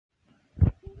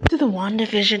the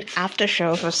WandaVision after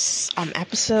show for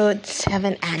episode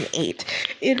 7 and 8.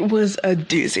 It was a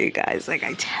doozy, guys. Like,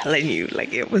 I'm telling you,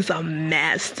 like, it was a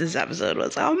mess. This episode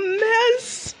was a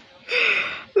mess.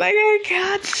 Like, I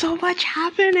got so much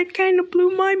happened. It kind of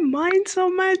blew my mind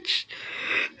so much.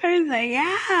 I was like,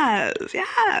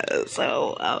 yes.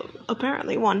 So,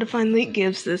 apparently Wanda finally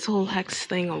gives this whole hex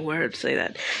thing a word, say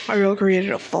that my girl created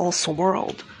a false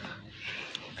world.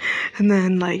 And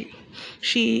then, like,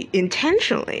 she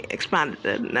intentionally expanded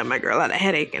it, and then my girl had a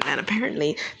headache, and then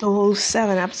apparently the whole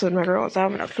 7 episode, my girl was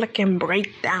having a flicking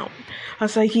breakdown. Her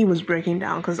psyche was breaking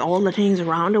down, because all the things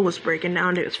around her was breaking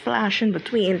down. It was flashing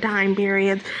between time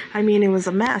periods. I mean, it was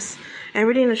a mess.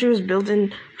 Everything that she was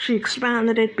building, she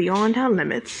expanded it beyond her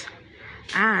limits.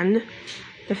 And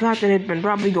the fact that it had been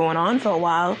probably going on for a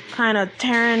while, kind of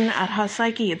tearing at her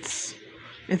psyche. It's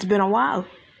been a while.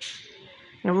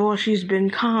 And before she's been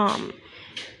calm,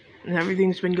 and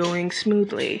everything's been going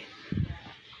smoothly.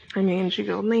 I mean, she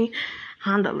could only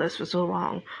handle this for so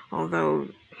long. Although,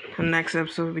 in the next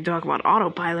episode, we talk about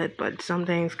autopilot, but some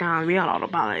things can't be on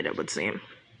autopilot, it would seem.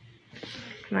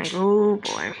 Like, oh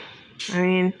boy. I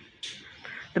mean,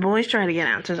 the boys try to get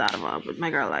answers out of her, but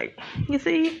my girl, like, you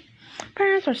see,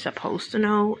 parents are supposed to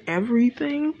know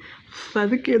everything that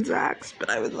the kids ask.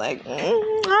 But I was like, I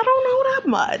don't know that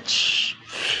much.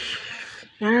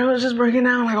 And I was just breaking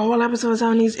down, like, all episodes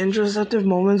having these introspective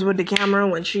moments with the camera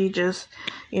when she just,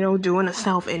 doing a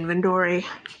self-inventory.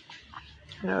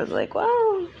 And I was like,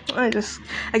 well, I guess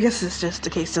it's just a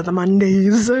case of the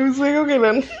Mondays. I was like, okay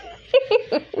then.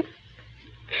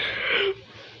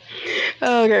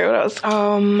 Okay, what else?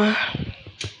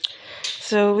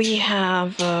 So we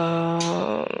have,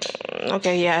 I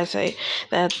say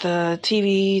that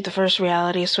the first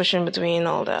reality is switching between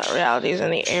all the realities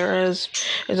and the eras.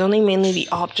 It's only mainly the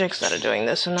objects that are doing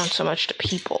this and not so much the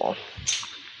people.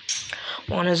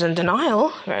 One is in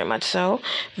denial, very much so.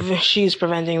 She's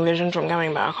preventing Vision from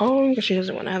coming back home because she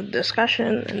doesn't want to have a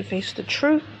discussion and face the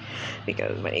truth.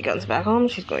 Because when he comes back home,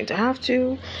 she's going to have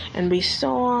to. And we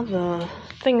saw the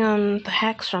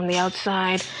hex from the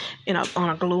outside,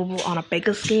 on a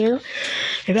bigger scale.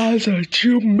 It has a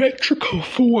geometrical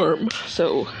form.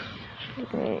 So,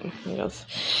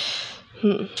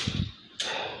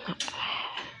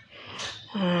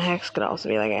 hex could also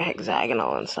be like a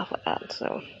hexagonal and stuff like that.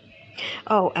 So,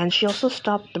 and she also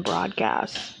stopped the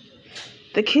broadcast.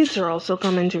 The kids are also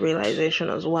coming to realization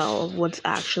as well of what's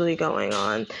actually going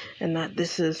on, and that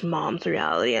this is Mom's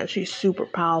reality, and she's super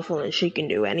powerful, and she can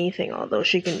do anything. Although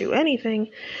she can do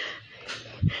anything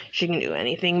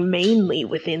mainly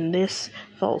within this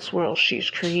false world she's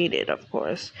created, of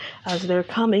course. As they're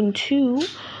coming to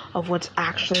of what's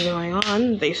actually going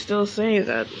on, they still say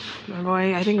that, my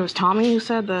boy, I think it was Tommy who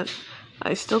said that,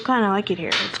 I still kind of like it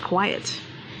here. It's quiet.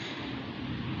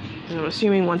 I'm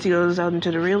assuming once he goes out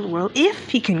into the real world, if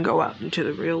he can go out into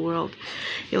the real world,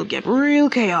 he'll get real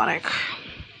chaotic.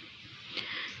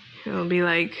 It'll be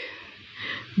like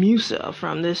Musa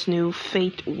from this new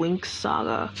Fate Winx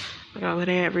saga. Like, over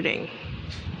there, everything.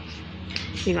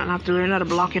 You're gonna have to learn how to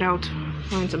block it out.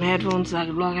 Find some headphones that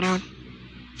can block it out.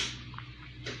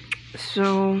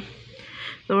 So,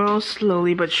 the world's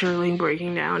slowly but surely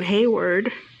breaking down.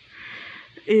 Hayward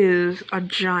is a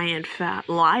giant fat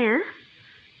liar.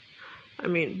 I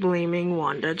mean, blaming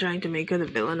Wanda, trying to make her the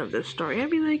villain of this story.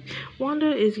 I'd be like,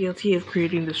 Wanda is guilty of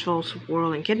creating this false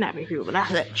world and kidnapping people, but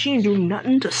that's it. She didn't do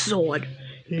nothing to Sword.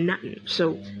 Nothing.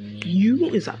 So, you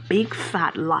is a big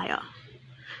fat liar.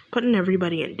 Putting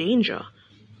everybody in danger.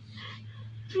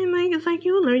 I mean, like, it's like,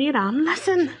 you learn your damn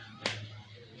lesson.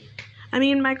 I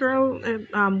mean, my girl,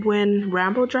 when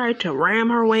Rambo tried to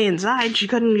ram her way inside, she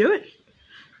couldn't do it.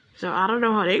 So, I don't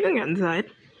know how they can get inside.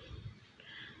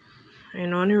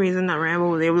 And the only reason that Rambo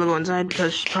was able to go inside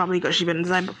because she'd been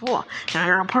inside before. And I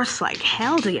girl pushed like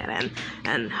hell to get in.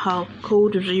 And her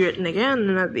code was rewritten again,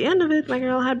 and at the end of it, my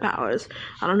girl had powers.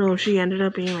 I don't know if she ended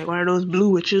up being like one of those blue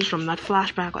witches from that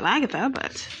flashback with Agatha,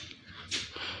 but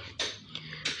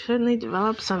she certainly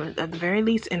developed some, at the very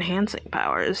least, enhancing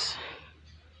powers.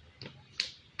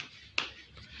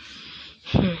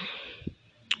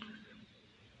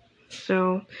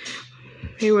 So,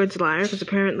 Hayward's a liar because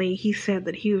apparently he said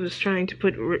that he was trying to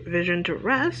put Vision to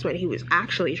rest when he was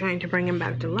actually trying to bring him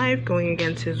back to life, going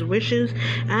against his wishes,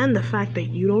 and the fact that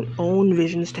you don't own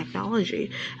Vision's technology.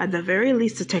 At the very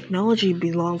least, the technology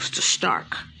belongs to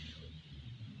Stark.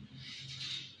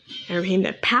 Everything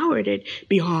that powered it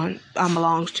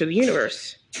belongs to the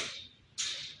universe.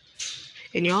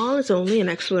 And y'all is only an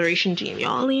exploration team.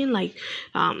 Y'all ain't like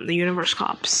the universe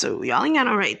cops, so y'all ain't got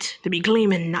no right to be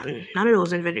claiming nothing. None of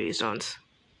those Infinity Stones.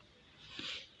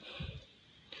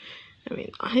 I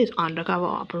mean, his undercover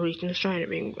operation is trying to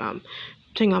bring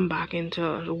Tingham back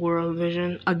into the World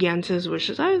Vision against his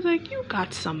wishes. I was like, you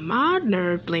got some mad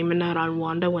nerve blaming that on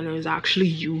Wanda when it was actually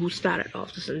you who started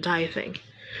off this entire thing.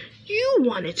 You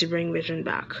wanted to bring Vision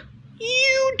back.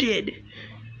 You did.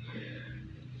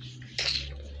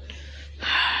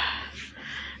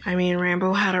 I mean,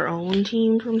 Rambo had her own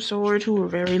team from S.W.O.R.D. who were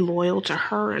very loyal to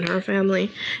her and her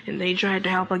family, and they tried to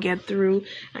help her get through.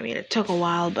 I mean, it took a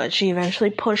while, but she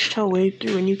eventually pushed her way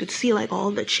through, and you could see, like,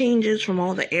 all the changes from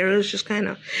all the eras just kind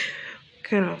of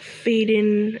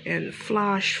fading and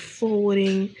flash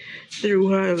forwarding through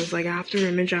her. It was like after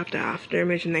image after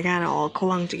image, and they kind of all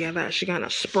clung together. She kind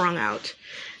of sprung out.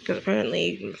 Because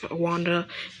apparently Wanda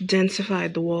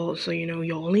densified the walls, so,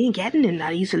 you're only getting in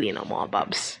that easily no more,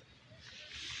 bubs.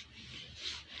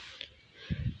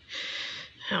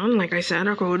 And like I said,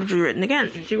 her code was rewritten again.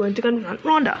 She went to confront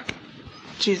Wanda.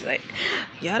 She's like,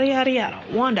 yada, yada, yada.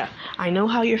 Wanda, I know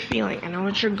how you're feeling. I know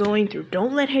what you're going through.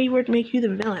 Don't let Hayward make you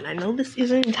the villain. I know this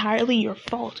isn't entirely your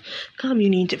fault. Come, you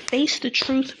need to face the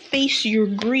truth. Face your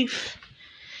grief.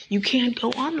 You can't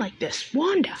go on like this.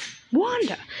 Wanda.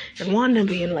 And Wanda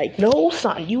being like, no,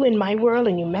 son, you in my world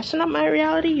and you messing up my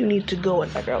reality. You need to go.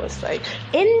 And my girl was like,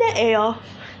 in the air.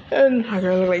 And my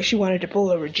girl looked like she wanted to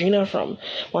pull a Regina from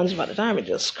Once Upon a Time and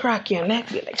just crack your neck,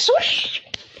 be like, swoosh!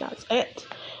 That's it.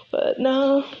 But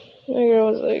no, my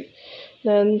girl was like,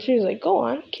 then she was like, go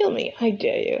on, kill me, I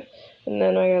dare you. And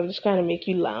then my girl just kind of make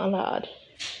you laugh hard.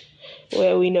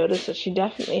 Where we noticed that she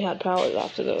definitely had powers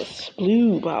after those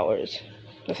blue powers.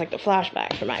 It's like the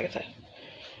flashback from Agatha.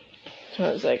 So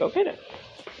I was like, okay then.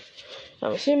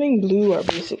 I'm assuming blue are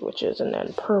basic witches, and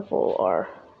then purple are,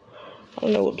 I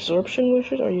don't know, absorption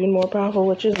witches are even more powerful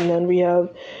witches, and then we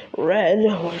have red,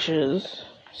 which is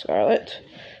Scarlet,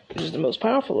 which is the most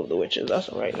powerful of the witches as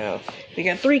of right now. We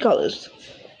got 3 colors: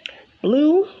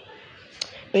 blue,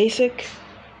 basic,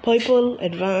 purple,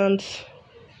 advanced,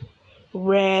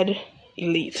 red,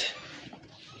 elite.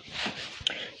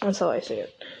 That's how I see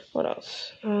it. What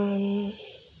else?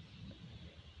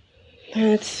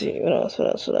 Let's see, what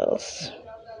else?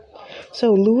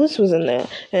 So Lewis was in there,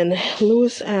 and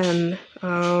Lewis and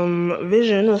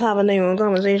Vision was having their own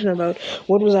conversation about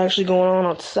what was actually going on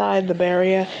outside the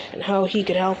barrier and how he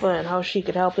could help her and how she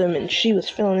could help him, and she was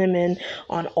filling him in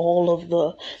on all of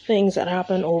the things that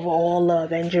happened over all the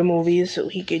Avenger movies so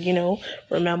he could,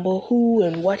 remember who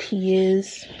and what he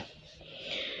is.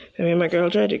 I mean, my girl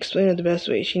tried to explain it the best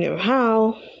way she knew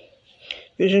how.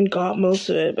 Vision got most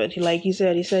of it, but he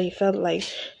said he felt like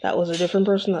that was a different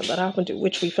person that happened to,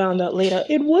 which we found out later.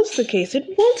 It was the case. It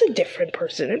was a different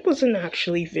person. It wasn't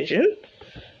actually Vision.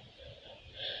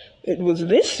 It was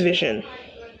this Vision.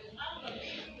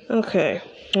 Okay,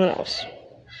 what else?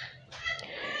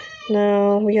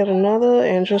 Now, we got another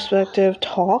introspective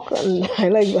talk. And I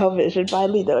like how Vision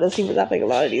finally noticed he was having a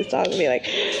lot of these talks with me,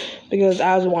 because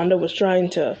as Wanda was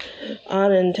trying to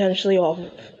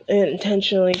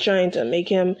intentionally trying to make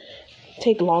him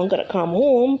take longer to come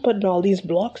home, putting all these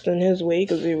blocks in his way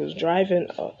because he was driving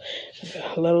a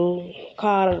little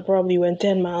car that probably went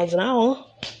 10 miles an hour.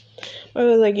 I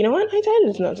was like, you know what? I tired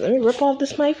of this nonsense. Let me rip off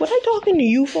this mic. What am I talking to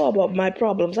you for about my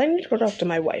problems? I need to go talk to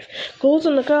my wife. Goes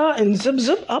in the car and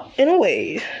zip up and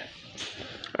away.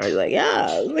 I was like,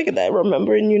 yeah, look at that.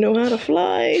 Remembering you know how to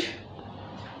fly.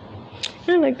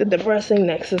 I like the depressing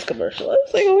Nexus commercial. I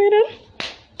was like,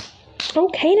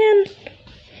 okay then.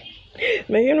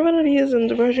 Making fun of these and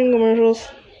depression commercials.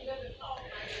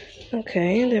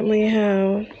 Okay, then we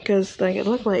have, because it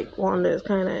looked like Wanda is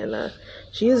kind of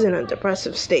she is in a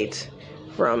depressive state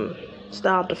from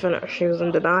start to finish. She was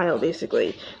in denial,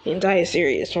 basically, the entire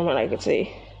series, from what I could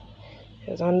see.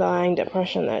 It was underlying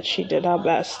depression that she did her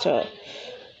best to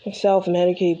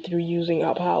self-medicate through using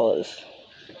her powers,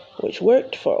 which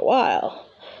worked for a while,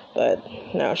 but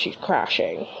now she's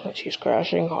crashing, and she's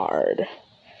crashing hard.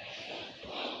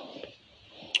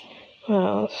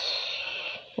 Well,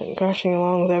 and crashing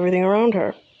along with everything around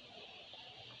her.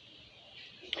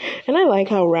 And I like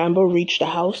how Rambo reached the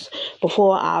house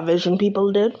before our Vision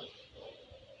people did.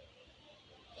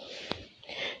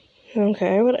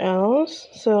 Okay, what else?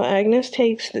 So Agnes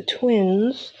takes the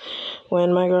twins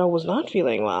when my girl was not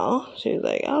feeling well. She was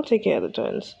like, I'll take care of the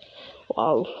twins.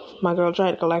 While my girl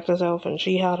tried to collect herself and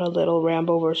she had her little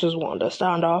Rambo versus Wanda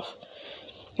standoff.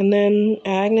 And then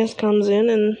Agnes comes in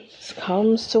and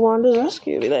comes to Wanda's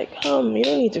rescue. Be like, come, you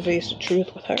don't need to face the truth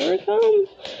with her.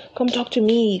 Come talk to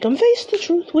me. Come face the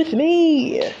truth with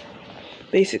me.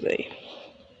 Basically.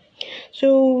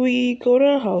 So we go to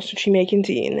her house, she making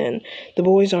tea, and then the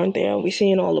boys aren't there. We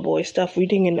seeing all the boys' stuff. We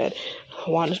thinking that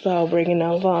Wanda's power breaking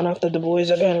down far enough that the boys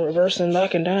are kind of reversing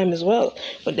back in time as well.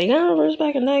 But they can't reverse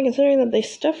back in time considering that they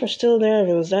stuff are still there if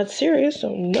it was that serious.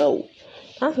 So no,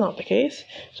 that's not the case.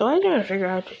 So I'm trying to figure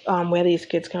out where these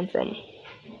kids come from.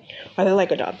 Are they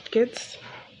like adopted kids?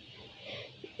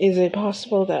 Is it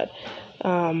possible that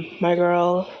my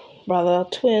girl, brother,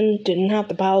 twin didn't have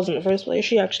the powers in the first place?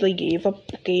 She actually gave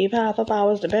half her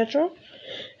powers to Petro.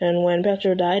 And when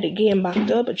Petro died, it came back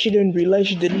to her, but she didn't realize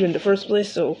she did it in the first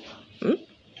place, so...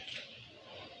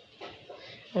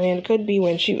 I mean, it could be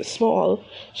when she was small,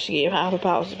 she gave half her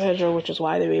powers to Petro, which is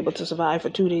why they were able to survive for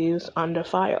 2 days under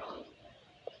fire.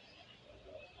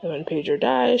 And when Pedro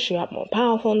died, she got more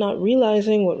powerful, not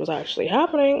realizing what was actually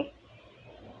happening.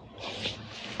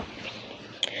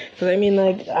 Because, I mean,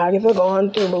 like, Agatha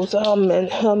gone through most of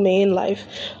her main life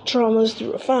traumas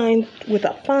with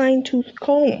a fine-tooth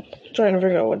comb, trying to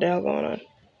figure out what the hell going on.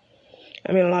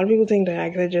 I mean, a lot of people think that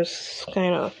Agatha just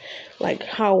kind of, like,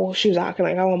 how she was acting,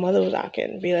 like how her mother was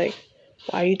acting. Be like,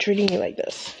 why are you treating me like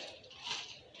this?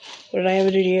 What did I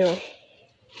ever do to you?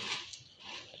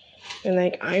 And,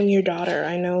 like, I'm your daughter.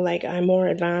 I know, like, I'm more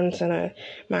advanced and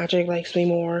magic likes me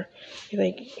more.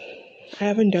 Like, I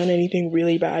haven't done anything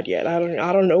really bad yet. I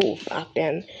don't know back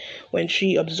then when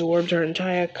she absorbed her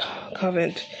entire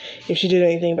covenant if she did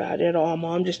anything bad at all.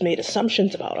 Mom just made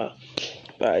assumptions about her.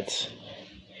 But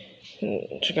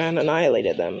she kind of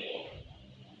annihilated them.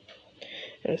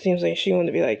 And it seems like she wanted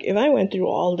to be like, if I went through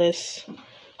all this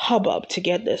hubbub to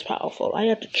get this powerful, I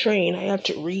had to train, I had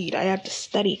to read, I had to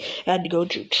study, I had to go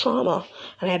through trauma,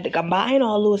 and I had to combine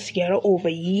all those together over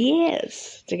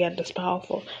years to get this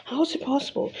powerful. How is it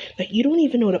possible that you don't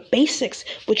even know the basics,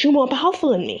 but you're more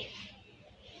powerful than me?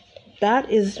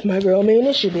 That is my real main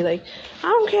issue. Be like, I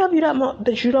don't care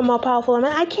if you're more powerful than me.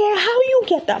 I care how you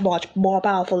get that much more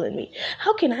powerful than me.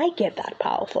 How can I get that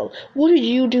powerful? What did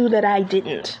you do that I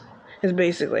didn't? Is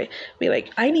basically be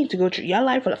like, I need to go through your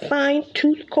life with a fine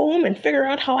tooth comb and figure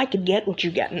out how I could get what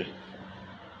you're getting.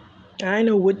 I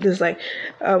know what this like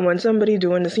when somebody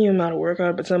doing the same amount of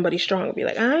workout, but somebody strong will be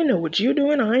like, I know what you're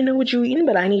doing, I know what you're eating,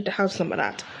 but I need to have some of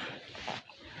that.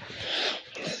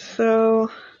 So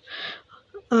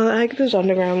Agatha's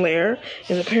underground lair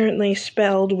is apparently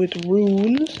spelled with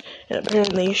runes, and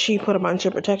apparently she put a bunch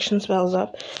of protection spells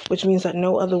up, which means that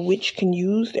no other witch can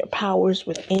use their powers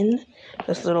within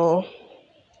this little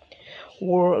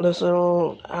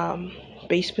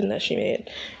basement that she made.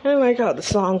 And I like how the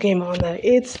song came on that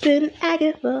it's been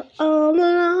Agatha all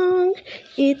along.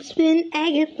 It's been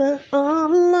Agatha all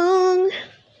along.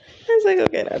 I was like,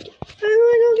 okay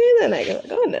then Agatha,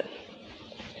 go on then.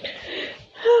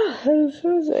 I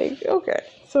was like, okay.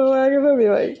 So Agatha be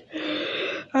like,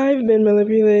 I've been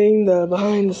manipulating the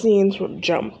behind the scenes from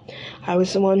jump. I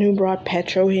was the one who brought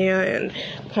Petro here and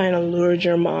kind of lured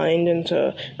your mind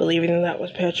into believing that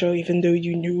was Petro, even though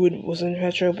you knew it wasn't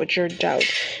Petro, but your doubt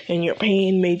and your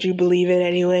pain made you believe it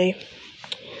anyway.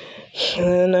 And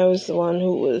then I was the one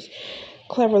who was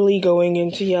cleverly going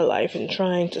into your life and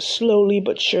trying to slowly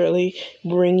but surely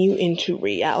bring you into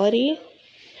reality.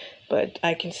 But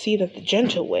I can see that the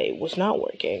gentle way was not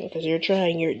working because you're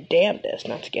trying your damnedest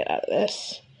not to get out of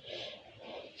this.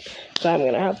 So I'm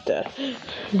going to have to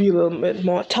be a little bit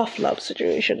more tough love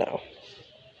situation now.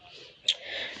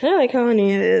 And I like how her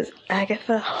name is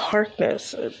Agatha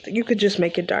Harkness. You could just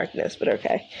make it Darkness, but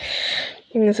okay.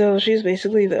 And so she's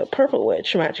basically the purple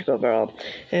witch, magical girl.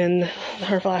 And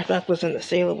her flashback was in the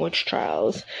Salem witch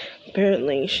trials.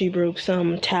 Apparently she broke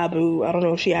some taboo. I don't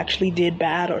know if she actually did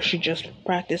bad or she just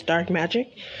practiced dark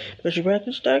magic. But she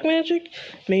practiced dark magic,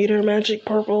 made her magic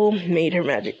purple, made her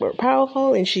magic more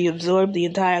powerful, and she absorbed the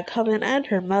entire coven and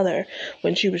her mother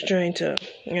when she was trying to,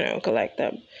 collect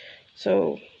them.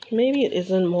 So maybe it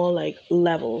isn't more like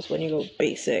levels when you go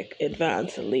basic,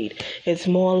 advanced, elite. It's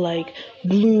more like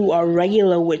blue or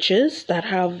regular witches that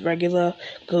have regular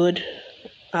good,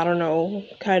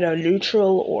 kind of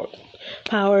neutral or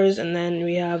powers. And then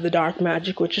we have the dark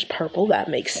magic, which is purple. That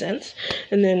makes sense.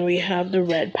 And then we have the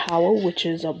red power, which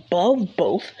is above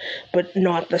both, but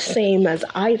not the same as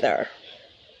either.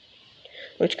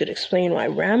 Which could explain why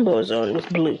Rambo's zone was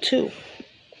blue too.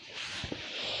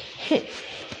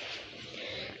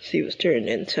 She was turned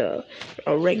into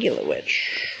a regular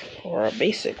witch, or a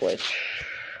basic witch,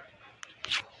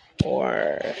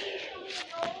 or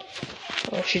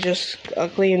she just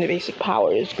claimed the basic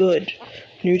power is good,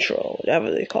 neutral,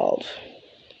 whatever they called.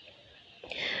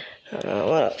 I don't know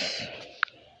what else.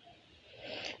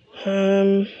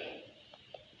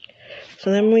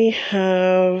 So then we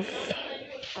have.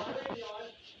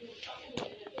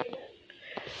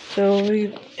 So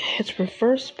it's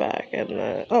reversed back,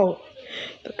 and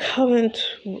The Covenant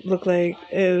looked like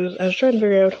I was trying to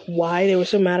figure out why they were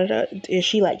so mad at her. Is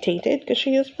she like tainted because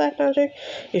she used black magic?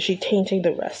 Is she tainting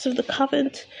the rest of the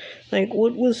Covenant? Like,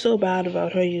 what was so bad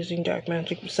about her using dark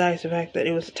magic besides the fact that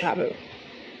it was a taboo?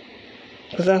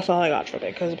 Because that's all I got from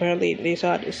it. Because apparently they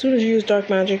thought as soon as you use dark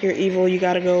magic, you're evil. You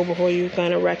gotta go before you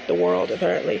kind of wreck the world.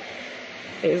 Apparently,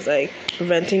 it was like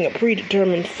preventing a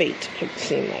predetermined fate. It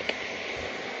seemed like.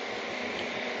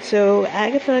 So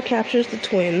Agatha captures the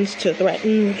twins to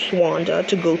threaten Wanda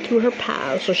to go through her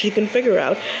past so she can figure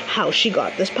out how she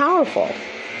got this powerful.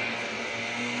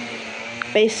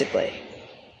 Basically.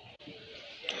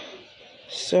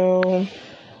 So,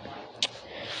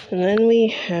 and then we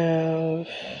have...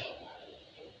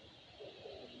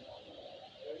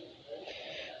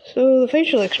 So the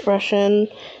facial expression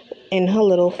in her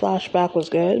little flashback was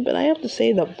good, but I have to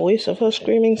say the voice of her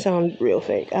screaming sounded real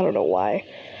fake. I don't know why.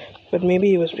 But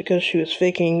maybe it was because she was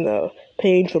faking the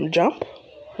pain from Jump,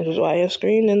 which is why her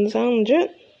scream didn't sound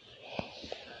legit.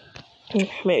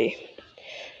 Maybe.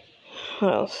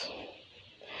 What else?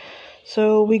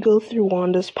 So we go through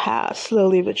Wanda's past,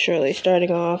 slowly but surely,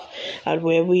 starting off at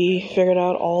where we figured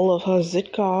out all of her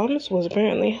sitcoms was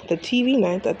apparently the TV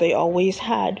night that they always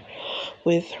had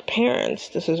with her parents.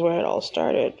 This is where it all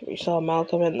started. We saw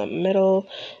Malcolm in the Middle,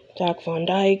 Jack Von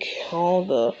Dyke, all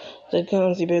the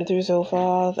sitcoms you've been through so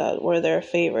far that were their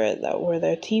favorite, that were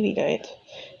their TV night,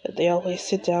 that they always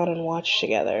sit down and watch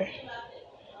together.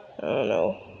 I don't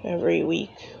know, every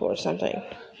week or something.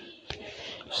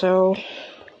 So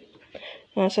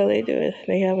that's how they do it.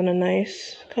 They having a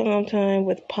nice come-up time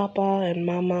with Papa and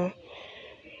Mama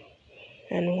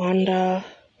and Wanda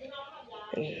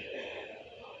and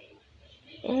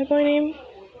what's my name?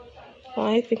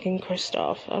 Why am thinking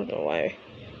Kristoff? I don't know why.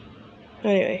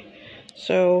 Anyway,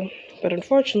 so, but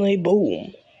unfortunately,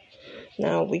 boom.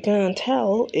 Now, we can't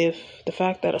tell if the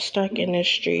fact that a Stark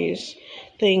Industries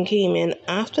thing came in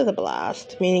after the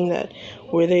blast, meaning that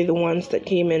were they the ones that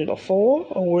came in before,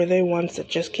 or were they ones that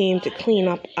just came to clean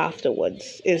up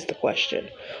afterwards, is the question.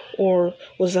 Or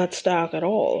was that Stark at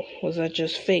all? Was that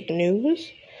just fake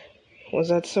news? Was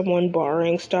that someone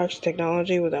borrowing Stark's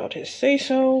technology without his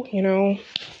say-so? You know,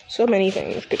 so many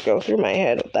things could go through my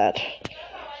head with that.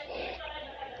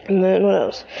 And then what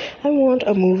else? I want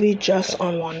a movie just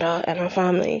on Wanda and her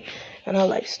family and her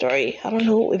life story. I don't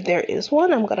know if there is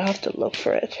one. I'm gonna have to look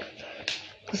for it.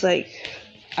 Cause like,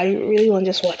 I really want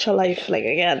to just watch her life like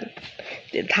again,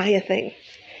 the entire thing,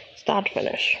 start to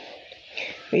finish.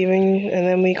 And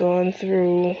then we go on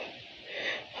through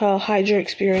her Hydra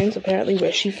experience, apparently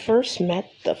where she first met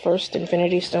the first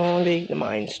Infinity Stone, being the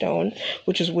Mind Stone,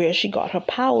 which is where she got her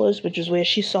powers, which is where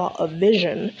she saw a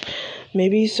vision,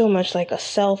 maybe so much like a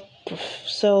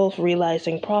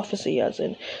self-realizing prophecy, as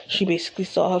in she basically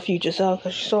saw her future self,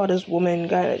 because she saw this woman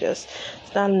kind of just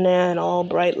standing there in all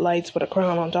bright lights with a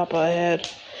crown on top of her head.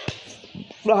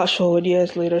 Flash forward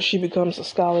years later, she becomes a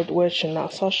Scarlet Witch, and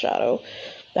that's her shadow.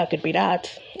 That could be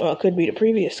that, or it could be the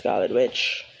previous Scarlet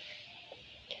Witch.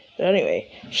 But anyway,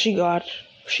 she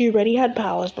already had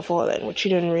powers before then, which she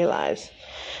didn't realize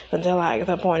until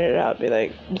Agatha pointed it out. Be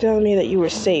like, you're telling me that you were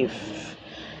safe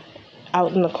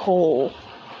out in the cold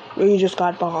where you just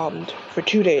got bombed for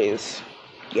 2 days?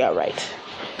 Yeah, right.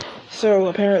 So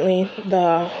apparently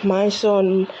the Mind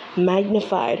Stone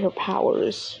magnified her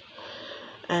powers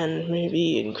and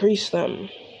maybe increased them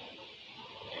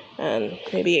and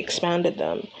maybe expanded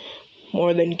them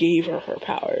more than gave her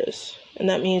powers. And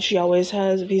that means she always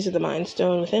has a piece of the Mind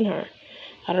Stone within her.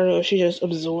 I don't know if she just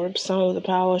absorbed some of the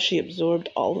power, she absorbed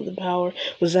all of the power.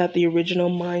 Was that the original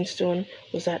Mind Stone?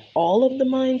 Was that all of the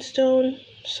Mind Stone?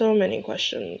 So many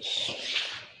questions.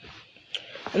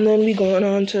 And then we going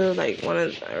on to like one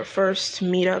of our first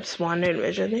meetups, Wanda and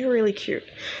Vision. They were really cute.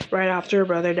 Right after her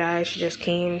brother died, she just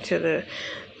came to the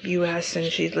US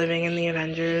and she's living in the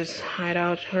Avengers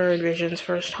hideout, her and Vision's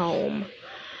first home.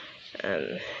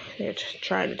 And they're just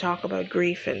trying to talk about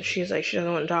grief, and she's like, she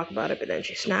doesn't want to talk about it, but then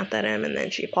she snapped at him, and then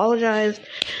she apologized,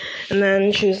 and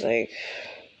then she was like,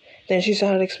 then she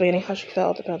started explaining how she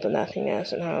felt about the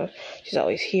nothingness, and how she's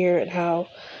always here, and how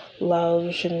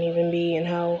love shouldn't even be, and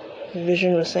how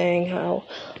Vision was saying how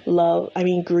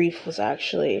grief was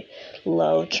actually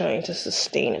love trying to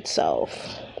sustain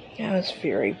itself. Yeah, it's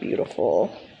very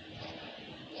beautiful.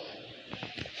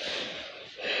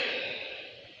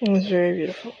 It was very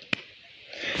beautiful.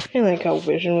 I like how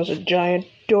Vision was a giant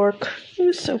dork. He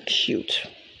was so cute.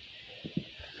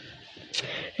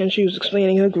 And she was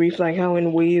explaining her grief, like how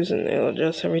in waves, and it'll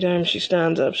just, every time she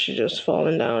stands up, she's just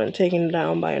falling down and taken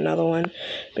down by another one,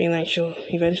 being like she'll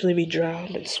eventually be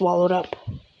drowned and swallowed up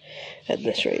at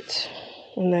this rate.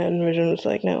 And then Vision was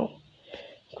like, no,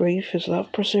 grief, his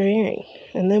love persevering.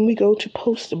 And then we go to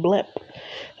post-blip.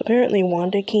 Apparently,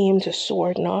 Wanda came to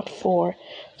Sword not for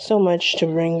so much to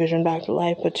bring Vision back to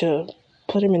life, but to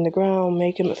put him in the ground,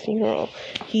 make him a funeral.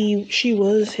 She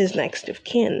was his next of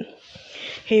kin.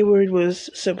 Hayward was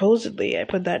supposedly, I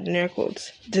put that in air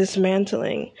quotes,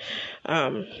 dismantling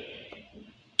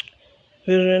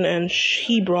Vision, and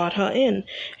he brought her in.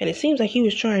 And it seems like he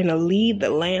was trying to lead the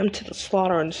lamb to the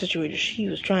slaughter in the situation. He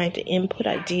was trying to input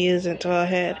ideas into her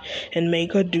head and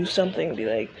make her do something. Be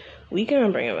like, we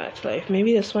can bring her back to life.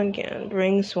 Maybe this one can.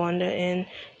 Brings Wanda in,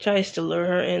 tries to lure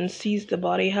her in, sees the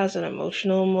body, has an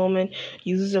emotional moment,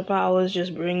 uses her powers,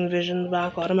 just bring Vision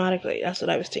back automatically. That's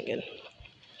what I was thinking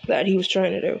that he was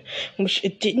trying to do, which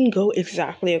it didn't go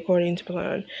exactly according to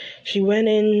plan. She went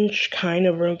in, she kind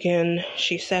of broke in,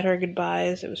 she said her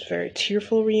goodbyes, it was a very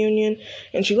tearful reunion,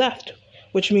 and she left,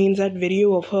 which means that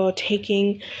video of her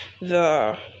taking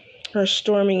her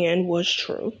storming in was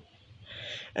true,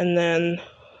 and then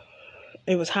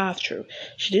it was half true.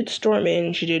 She did storm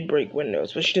in, she did break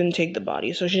windows, but she didn't take the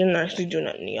body, so she didn't actually do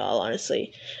nothing, y'all,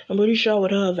 honestly. I'm pretty sure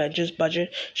with her Avengers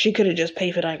budget, she could have just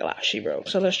paid for that glass she broke.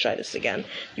 So let's try this again.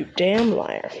 You damn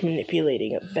liar,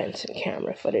 manipulating events and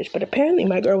camera footage. But apparently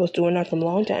my girl was doing that from a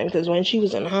long time, because when she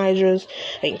was in Hydra's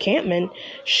encampment,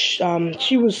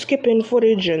 she was skipping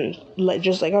footage, and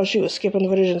just like how she was skipping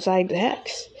footage inside the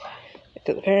Hex.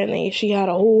 Because apparently she had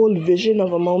a whole vision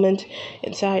of a moment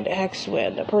inside the Hex where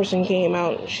the person came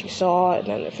out and she saw it, and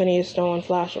then the Infinity Stone,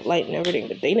 flash of light and everything,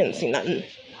 but they didn't see nothing.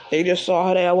 They just saw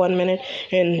her there 1 minute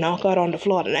and knock out on the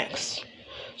floor the next.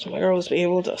 So my girl was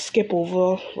able to skip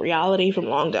over reality from a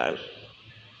long time.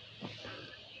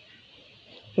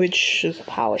 Which is the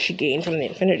power she gained from the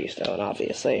Infinity Stone,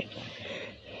 obviously.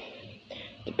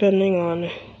 Depending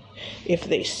on if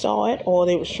they saw it or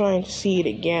they was trying to see it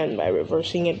again by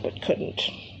reversing it but couldn't.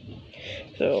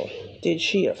 So, did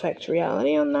she affect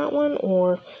reality on that one,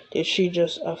 or did she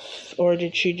just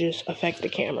affect the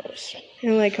cameras?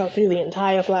 And like how through the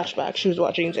entire flashback she was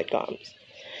watching sitcoms.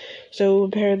 So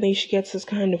apparently she gets this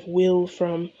kind of will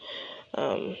from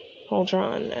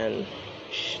Ultron, and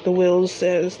the will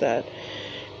says that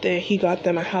he got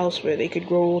them a house where they could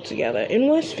grow old together in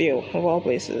Westview, of all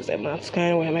places. And that's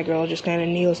kind of where my girl just kind of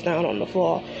kneels down on the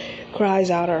floor, cries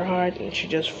out her heart, and she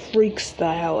just freaks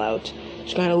the hell out.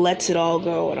 She kind of lets it all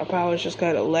go, and her powers just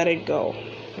kind of let it go.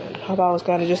 And her powers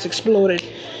kind of just exploded.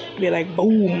 Be like,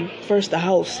 boom, first the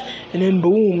house, and then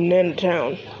boom, then the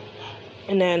town.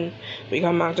 And then we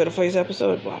come back to the first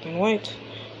episode, Black and White,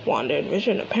 Wanda and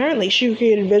Vision. Apparently she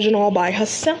created Vision all by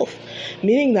herself,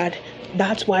 meaning that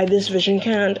that's why this Vision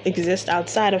can't exist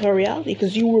outside of her reality,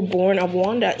 because you were born of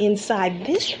Wanda inside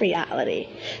this reality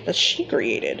that she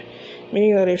created.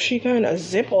 Meaning that if she kind of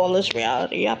zip all this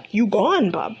reality up, you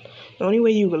gone, bub. The only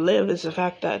way you could live is the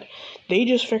fact that they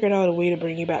just figured out a way to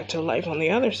bring you back to life on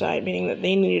the other side, meaning that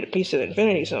they needed a piece of the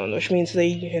Infinity Stone, which means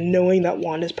knowing that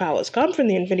Wanda's powers come from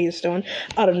the Infinity Stone,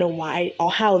 I don't know why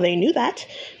or how they knew that,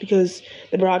 because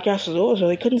the broadcast was over, so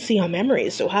they couldn't see her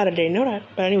memories, so how did they know that?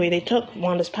 But anyway, they took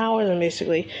Wanda's powers and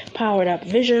basically powered up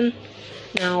Vision.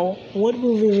 Now, what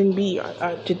will Vision be?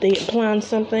 Did they implant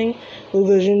something? Will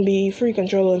Vision be free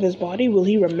control of his body? Will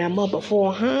he remember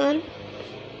beforehand?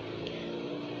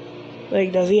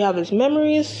 Like, does he have his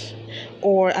memories?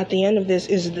 Or at the end of this,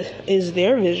 is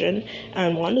their Vision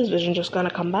and Wanda's Vision just gonna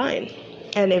combine?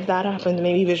 And if that happens,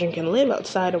 maybe Vision can live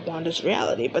outside of Wanda's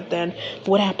reality. But then,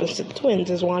 what happens to the twins?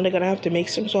 Is Wanda gonna have to make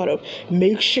some sort of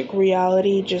makeshift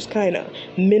reality just kind of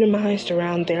minimized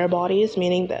around their bodies?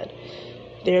 Meaning that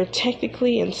they're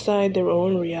technically inside their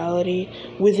own reality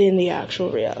within the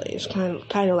actual reality. It's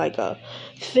kind of like a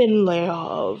thin layer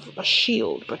of a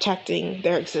shield protecting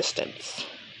their existence.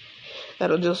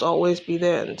 That'll just always be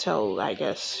there until, I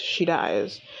guess, she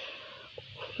dies.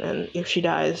 And if she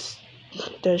dies,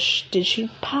 did she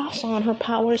pass on her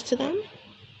powers to them?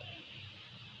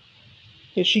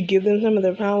 Did she give them some of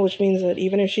their power, which means that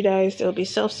even if she dies, they'll be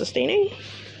self-sustaining?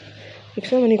 Like,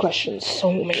 so many questions.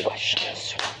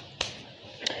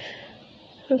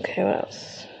 Okay, what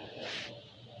else?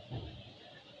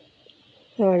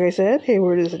 Like I said,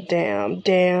 Hayward is a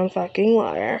damn fucking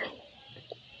liar.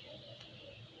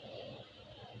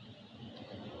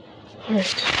 Alright,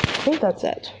 I think that's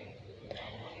it.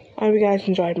 I hope you guys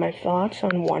enjoyed my thoughts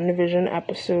on WandaVision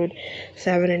episode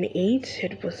 7 and 8.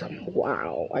 It was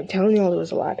wow. I'm telling y'all, it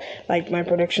was a lot. Like, my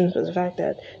predictions was the fact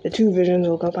that the two Visions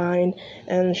will combine,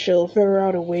 and she'll figure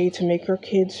out a way to make her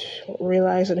kids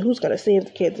realize, and who's gonna save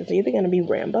the kids? It's either gonna be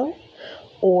Rambo,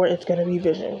 or it's gonna be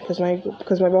Vision. Because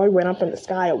my boy went up in the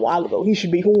sky a while ago. He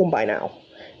should be home by now.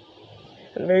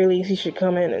 At the very least, he should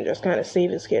come in and just kind of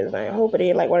save his kids. And I hope it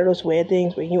ain't like one of those weird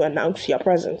things where you announce your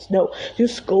presence. No,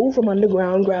 just go from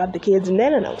underground, grab the kids, and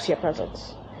then announce your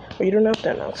presence. Or you don't have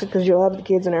to announce it because you'll have the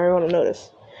kids and everyone will notice.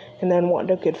 And then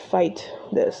Wanda could fight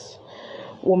this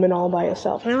woman all by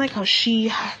herself. And I like how she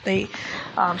came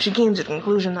to the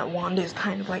conclusion that Wanda is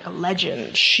kind of like a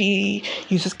legend. She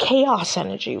uses chaos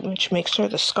energy, which makes her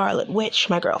the Scarlet Witch.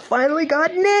 My girl finally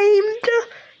got named.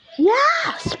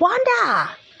 Yes,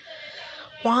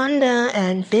 Wanda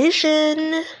and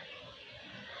Vision.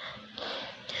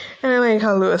 And I like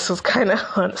how Lewis was kind of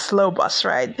on a slow bus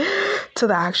ride to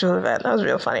the actual event. That was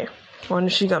real funny. When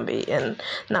is she gonna be in?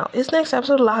 Now, is next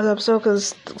episode the last episode?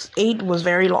 Because 8 was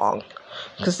very long.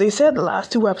 Because they said the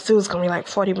last 2 episodes gonna be like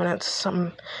 40 minutes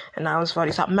something, and now it's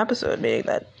 40-something episode, meaning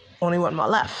that only one more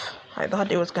left. I thought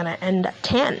they was gonna end at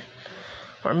 10.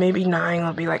 Or maybe 9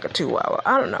 will be like a 2-hour.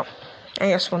 I don't know. I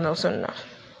guess we'll know soon enough.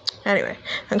 Anyway,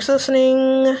 thanks for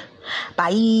listening. Bye.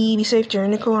 Be safe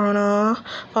during the corona.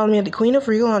 Follow me at the Queen of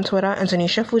Regal on Twitter and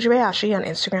Tanisha Fujibayashi on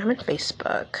Instagram and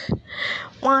Facebook.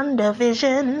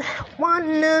 WandaVision.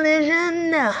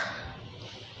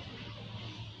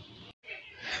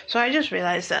 So I just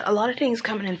realized that a lot of things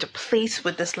coming into place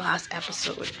with this last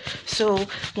episode. So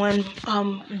when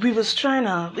we was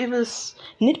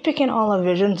nitpicking all of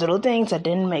Vision's little things that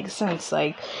didn't make sense,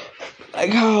 like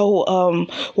how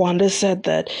Wanda said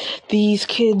that these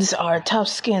kids are tough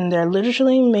skinned. They're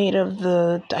literally made of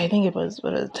I think it was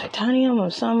titanium or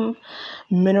some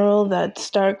mineral that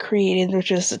Stark created,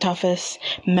 which is the toughest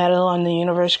metal on the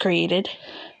universe created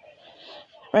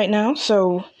right now.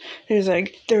 So there's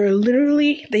they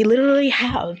literally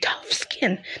have tough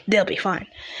skin. They'll be fine.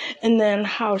 And then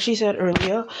how she said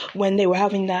earlier when they were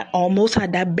having that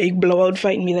big blowout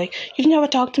fight and be like, you've never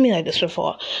talked to me like this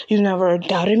before. You've never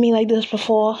doubted me like this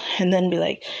before. And then be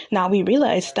like, now we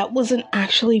realize that wasn't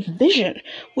actually Vision,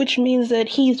 which means that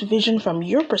he's Vision from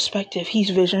your perspective. He's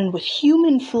Vision with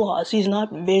human flaws. He's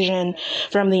not Vision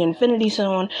from the Infinity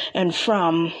Zone and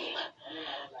from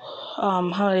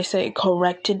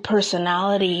corrected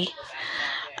personality,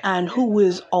 and who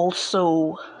is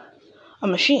also a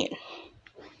machine,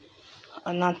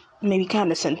 not maybe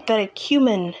kind of synthetic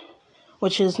human,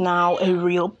 which is now a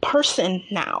real person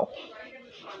now.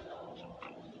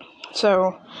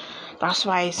 So that's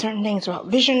why certain things about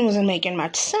Vision wasn't making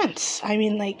much sense. I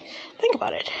mean, think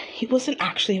about it. He wasn't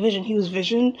actually Vision. He was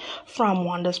Vision from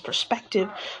Wanda's perspective,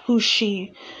 who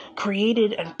she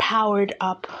created and powered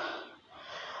up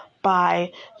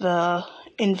by the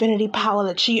infinity power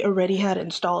that she already had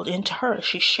installed into her.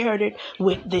 She shared it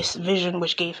with this Vision,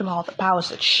 which gave him all the powers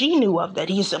that she knew of that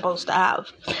he's supposed to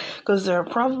have. Because there are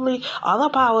probably other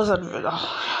powers that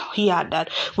he had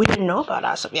that we didn't know about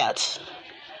as of yet.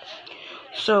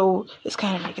 So it's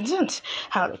kind of making sense.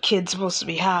 How the kid's supposed to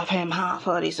be half him, half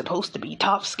her. They're supposed to be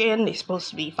tough skinned. They're supposed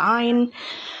to be fine.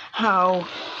 How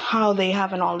they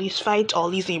having all these fights, all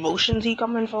these emotions he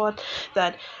coming forth,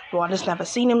 that Wanda's never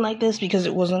seen him like this because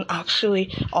it wasn't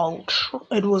actually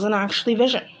it wasn't actually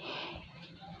Vision.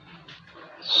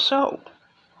 So,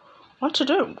 what to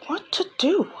do?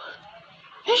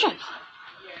 Vision.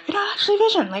 You're not actually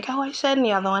Vision. Like how I said in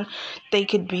the other one, we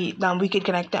could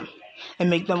connect them and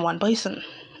make them one person.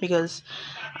 Because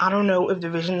I don't know if the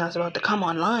Vision that's about to come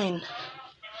online,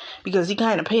 because he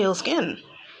kind of pale skin.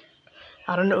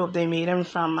 I don't know if they made him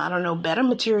from, better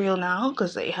material now,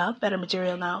 because they have better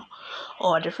material now,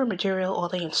 or a different material, or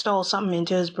they install something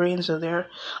into his brain so they're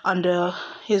under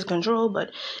his control.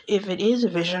 But if it is a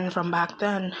Vision from back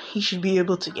then, he should be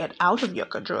able to get out of your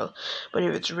control. But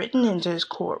if it's written into his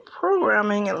core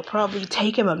programming, it'll probably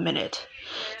take him a minute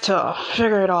to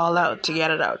figure it all out, to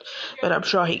get it out. But I'm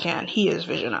sure he can. He is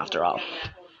Vision after all.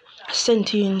 A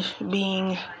sentient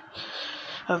being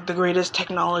of the greatest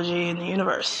technology in the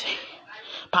universe.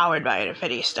 Powered by an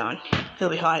Infinity Stone. He'll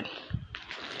be fine.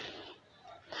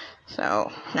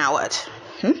 So, now what?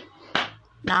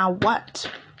 Now what?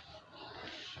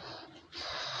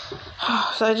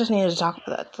 So I just needed to talk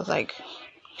about that. So the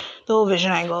whole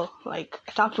Vision angle. I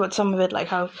talked about some of it, like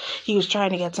how he was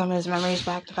trying to get some of his memories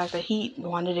back. The fact that he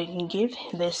wanted to give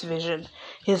this Vision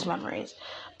his memories.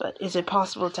 But is it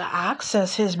possible to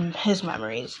access his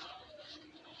memories?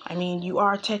 I mean, you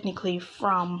are technically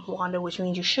from Wanda, which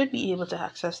means you should be able to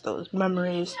access those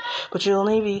memories, but you'll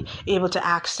only be able to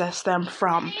access them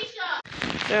from.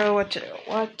 So what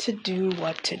to do?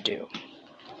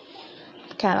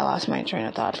 Kind of lost my train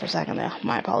of thought for a second there.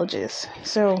 My apologies.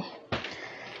 So,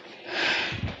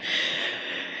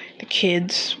 the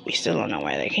kids, we still don't know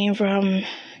where they came from.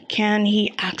 Can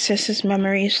he access his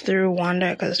memories through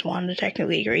Wanda? Because Wanda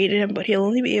technically created him, but he'll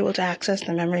only be able to access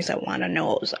the memories that Wanda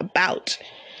knows about.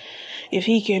 if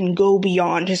he can go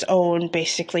beyond his own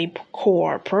basically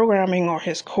core programming or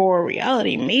his core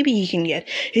reality, maybe he can get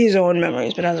his own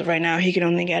memories. But as of right now, he can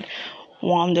only get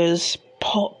Wanda's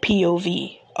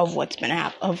POV of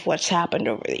what's happened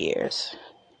over the years.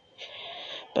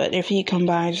 But if he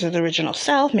combines with the original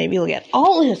self, maybe he'll get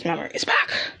all his memories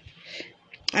back.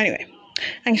 Anyway,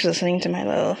 thanks for listening to my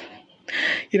little,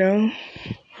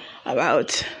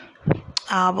 about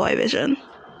our boy Vision.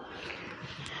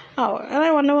 Oh, and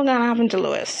I wonder what's gonna happen to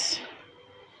Lois.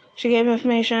 She gave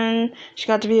information. She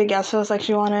got to be a guest host like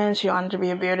she wanted. She wanted to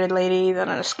be a bearded lady, then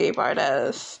an escape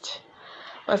artist.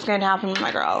 What's going to happen with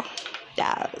my girl?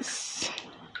 Yes.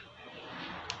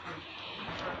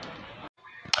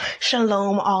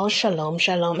 Shalom, all shalom,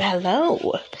 shalom,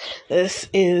 hello. This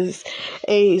is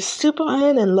a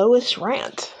Superman and Lois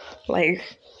rant.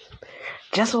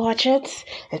 Just watch it.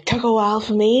 It took a while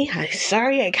for me. I'm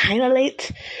sorry, I kind of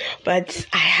late, but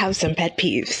I have some pet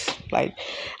peeves.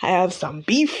 I have some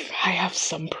beef. I have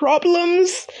some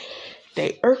problems.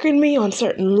 They irking me on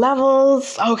certain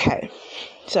levels. Okay,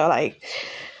 so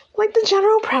the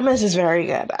general premise is very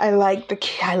good. I like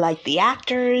the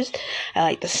actors. I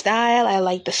like the style. I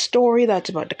like the story that's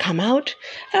about to come out.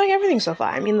 I like everything so far.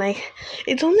 I mean,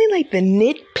 it's only the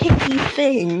nitpicky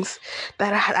things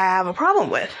that I have a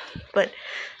problem with. But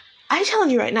I'm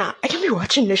telling you right now, I can be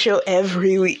watching the show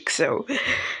every week. So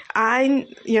don't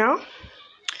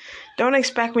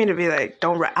expect me to be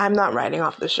I'm not writing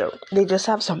off the show. They just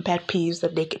have some pet peeves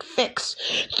that they could fix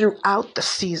throughout the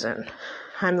season.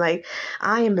 I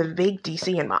am a big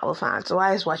DC and Marvel fan, so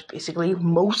I just watch basically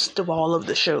most of all of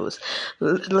the shows.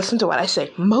 Listen to what I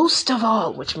say, most of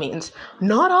all, which means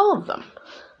not all of them.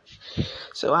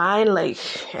 So I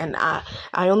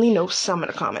only know some of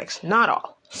the comics, not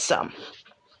all, some.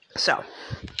 So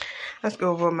let's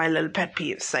go over my little pet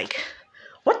peeves.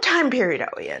 What time period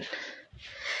are we in?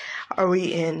 Are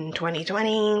we in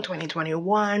 2020,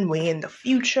 2021? We in the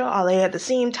future? Are they at the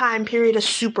same time period as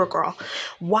Supergirl?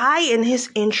 Why in his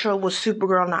intro was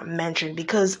Supergirl not mentioned?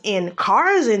 Because in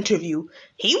Kara's interview,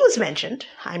 he was mentioned.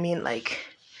 I mean,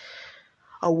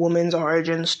 a woman's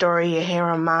origin story, you hear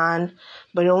a man,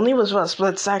 but it only was for a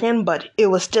split second, but it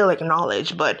was still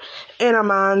acknowledged. But in a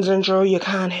man's intro, you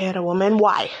can't hear a woman.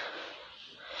 Why?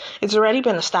 It's already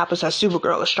been established that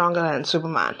Supergirl is stronger than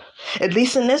Superman. At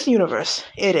least in this universe,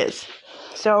 it is.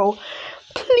 So,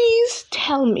 please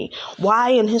tell me why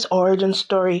in his origin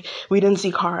story we didn't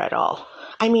see Kara at all.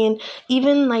 I mean,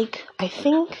 even I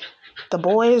think the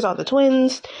boys or the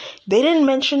twins, they didn't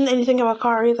mention anything about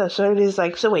Kara either. So it is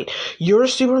so wait, you're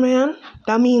Superman?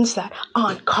 That means that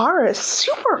Aunt Kara is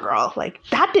Supergirl.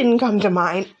 That didn't come to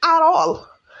mind at all.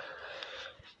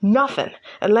 Nothing.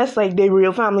 Unless, they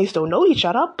real families don't know each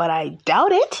other, but I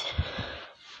doubt it.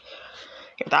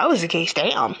 If that was the case,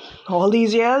 damn. All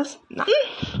these years?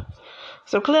 Nothing.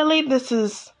 So clearly, this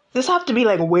have to be,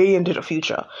 way into the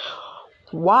future.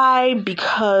 Why?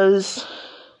 Because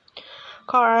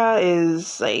Kara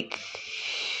is, a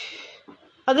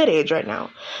good age right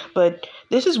now. But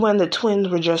this is when the twins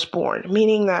were just born,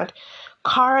 meaning that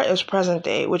Kara is present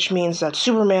day, which means that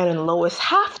Superman and Lois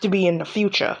have to be in the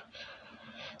future.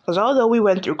 Because although we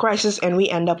went through crisis and we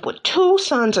end up with 2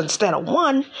 sons instead of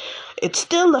 1, it's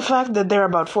still the fact that they're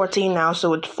about 14 now.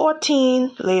 So it's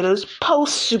 14 later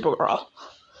post Supergirl.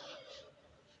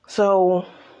 So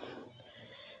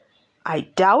I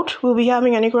doubt we'll be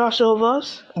having any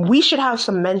crossovers. We should have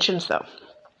some mentions though.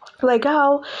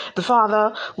 How the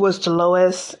father was to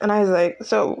Lois. And I was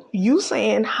so you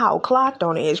saying how Clark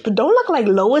don't age, but don't look like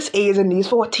Lois aged in these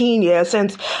 14 years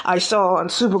since I saw on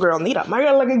Supergirl Need Up. My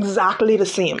girl look exactly the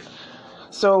same.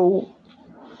 So,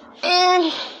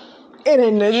 it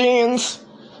in the genes.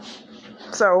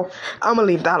 So, I'm gonna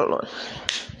leave that alone.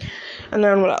 And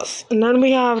then what else? And then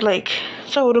we have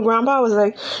so the grandpa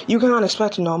was you can't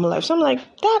expect a normal life. So I'm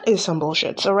that is some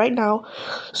bullshit. So right now,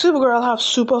 Supergirl have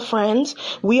super friends.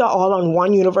 We are all on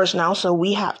one universe now. So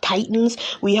we have Titans,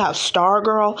 we have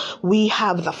Stargirl, we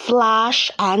have the Flash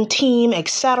and Team,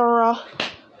 etc.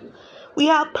 We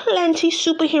have plenty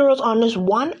superheroes on this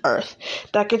one Earth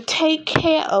that could take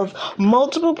care of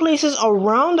multiple places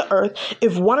around the Earth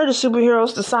if one of the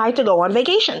superheroes decide to go on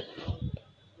vacation.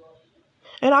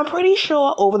 And I'm pretty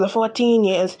sure over the 14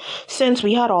 years since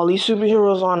we had all these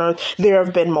superheroes on Earth, there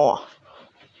have been more.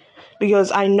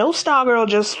 Because I know Stargirl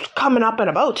just coming up and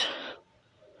about.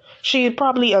 She's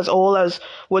probably as old as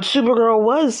what Supergirl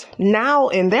was now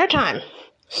in their time.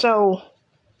 So,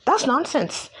 that's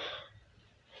nonsense.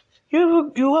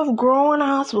 You have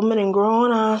grown-ass women and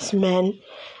grown-ass men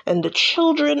and the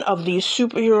children of these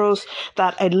superheroes,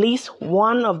 that at least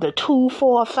one of the 2,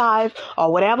 4, 5,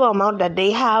 or whatever amount that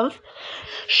they have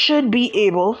should be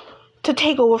able to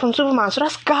take over from Superman. So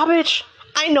that's garbage.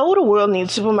 I know the world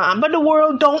needs Superman, but the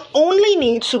world don't only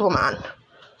need Superman.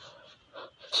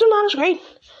 Superman is great.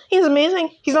 He's amazing.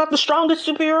 He's not the strongest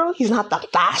superhero. He's not the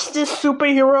fastest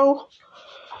superhero.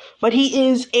 But he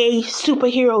is a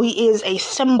superhero. He is a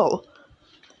symbol.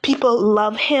 People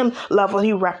love him, love what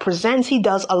he represents. He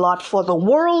does a lot for the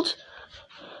world.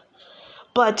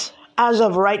 But as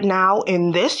of right now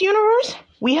in this universe,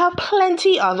 we have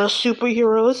plenty other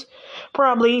superheroes.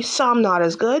 Probably some not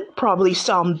as good. Probably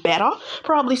some better.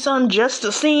 Probably some just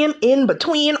the same, in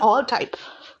between, all type.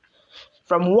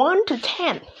 From 1 to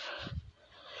 10.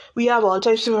 We have all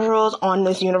types of superheroes on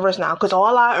this universe now, because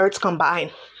all our Earths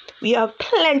combined. We have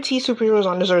plenty superheroes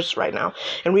on this Earth right now.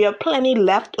 And we have plenty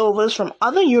leftovers from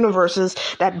other universes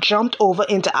that jumped over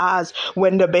into ours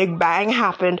when the Big Bang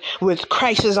happened with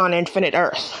Crisis on Infinite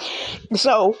Earth.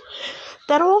 So,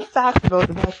 that whole fact about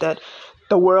the fact that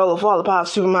the world will fall apart,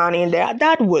 Superman in there,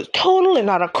 that was total and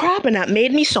utter crap, and that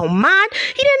made me so mad.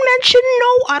 He didn't mention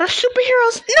no other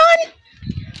superheroes. None!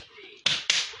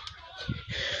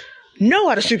 No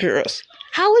other superheroes.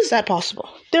 How is that possible?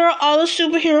 There are other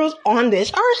superheroes on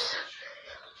this Earth.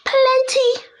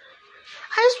 Plenty.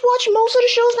 I just watch most of the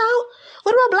shows now.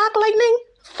 What about Black Lightning?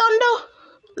 Thunder?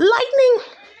 Lightning?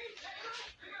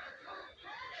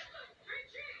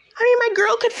 I mean, my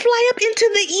girl could fly up into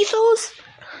the ethos.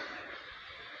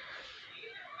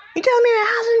 You tell me there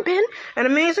hasn't been an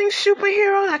amazing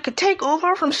superhero that could take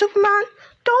over from Superman?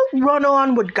 Don't run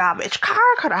on with garbage. Kara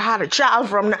could have had a child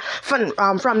from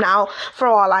now, for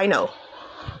all I know.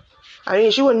 I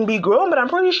mean, she wouldn't be grown, but I'm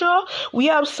pretty sure we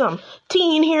have some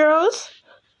teen heroes,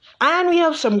 and we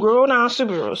have some grown-ass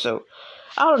superheroes. So,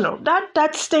 I don't know.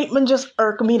 That statement just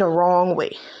irked me the wrong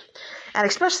way. And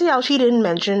especially how she didn't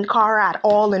mention Kara at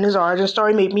all in his origin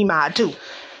story made me mad, too.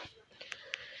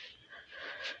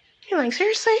 You're like,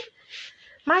 seriously?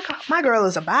 My girl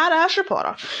is a badass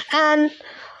reporter. And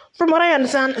from what I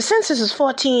understand, since this is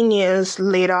 14 years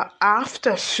later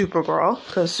after Supergirl,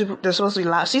 because this was the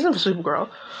last season for Supergirl,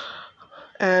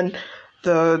 and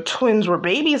the twins were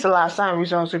babies the last time we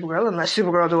saw Supergirl, unless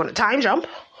Supergirl doing a time jump.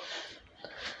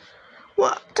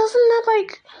 Well, doesn't that,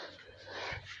 like...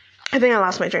 I think I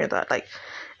lost my train of thought. Like,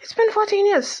 it's been 14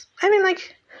 years. I mean,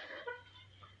 like...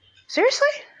 Seriously?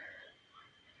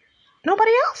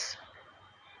 Nobody else?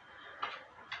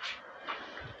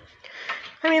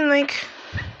 I mean, like...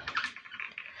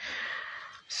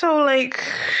 So, like...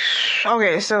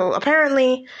 Okay, so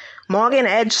apparently Morgan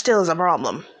Edge still is a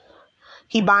problem.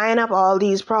 He buying up all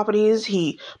these properties.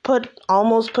 He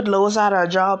almost put Lois out of a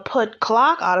job, put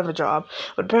Clark out of a job.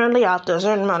 But apparently after a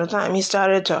certain amount of time, he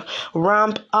started to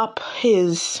ramp up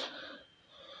his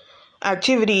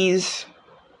activities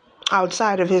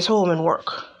outside of his home and work.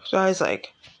 So I was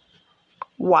like,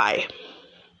 why?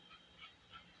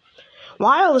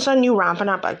 Why all of a sudden you ramping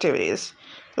up activities?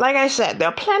 Like I said, there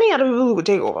are plenty of other people who could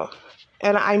take over.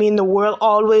 And I mean, the world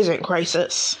always in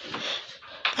crisis.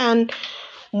 And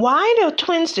why the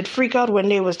twins did freak out when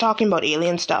they was talking about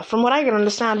alien stuff? From what I can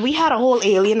understand, we had a whole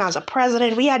alien as a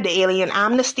president. We had the Alien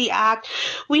Amnesty Act.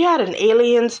 We had an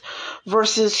aliens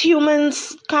versus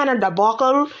humans kind of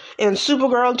debacle in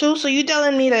Supergirl too. So you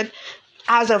telling me that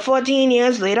as of 14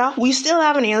 years later, we still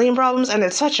have an alien problems and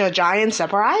it's such a giant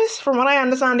surprise? From what I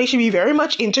understand, they should be very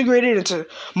much integrated into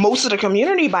most of the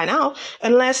community by now,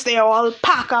 unless they all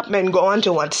pack up and go on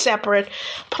to one separate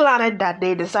planet that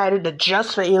they decided to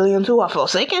just for aliens who are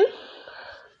forsaken.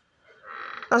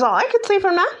 That's all I could say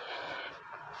from that.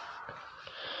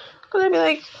 Because I'd be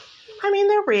like, I mean,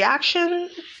 their reaction,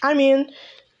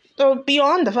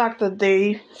 beyond the fact that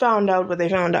they found out what they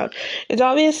found out, it's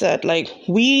obvious that, like,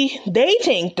 they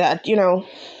think that,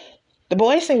 the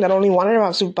boys think that only one of them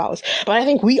have superpowers, but I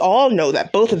think we all know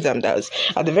that both of them does.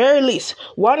 At the very least,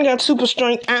 one got super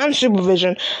strength and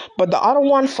supervision, but the other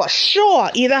one for sure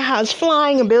either has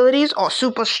flying abilities or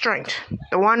super strength.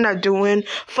 The one that doing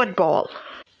football.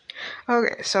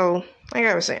 Okay, so, like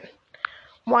I was saying,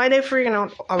 why they freaking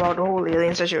out about the whole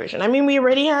alien situation? I mean, we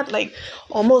already had, like,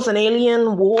 almost an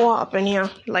alien war up in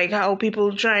here. Like, how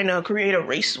people trying to create a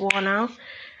race war now.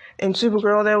 In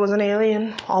Supergirl, there was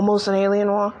almost an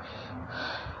alien war.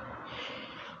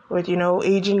 With,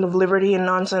 Agent of Liberty and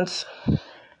nonsense. And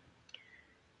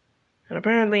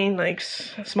apparently, like,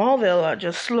 Smallville are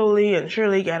just slowly and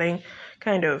surely getting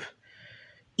kind of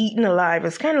eaten alive.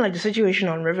 It's kind of like the situation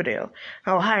on Riverdale.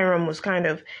 How Hiram was kind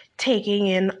of taking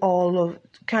in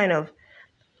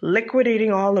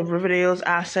liquidating all of Riverdale's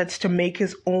assets to make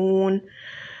his own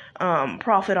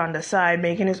profit on the side,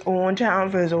 making his own town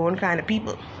for his own kind of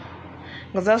people.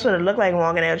 Because that's what it looked like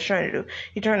Morgan was trying to do.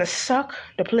 He's trying to suck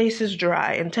the places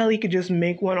dry until he could just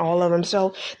make one all of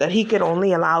himself that he could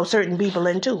only allow certain people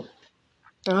into.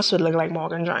 That's what it looked like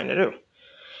Morgan trying to do.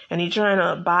 And he's trying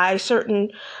to buy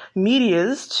certain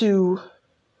medias to,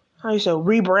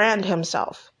 rebrand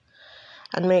himself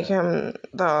and make him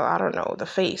the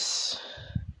face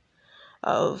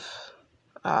of,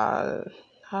 what's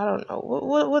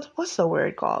the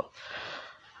word called?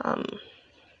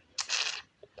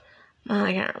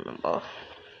 I can't remember.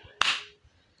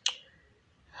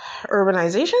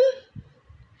 Urbanization?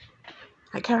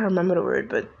 I can't remember the word,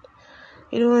 but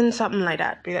you're doing something like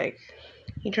that. Be like,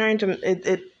 you're trying to,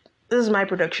 this is my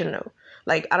prediction though.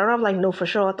 Like, I don't have no for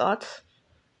sure thoughts.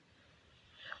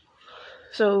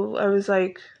 So I was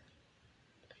like,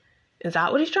 is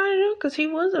that what he's trying to do? Because he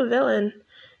was a villain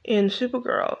in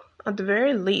Supergirl. At the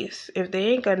very least, if they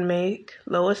ain't gonna make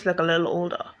Lois look a little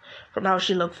older from how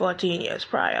she looked 14 years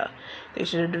prior, they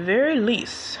should at the very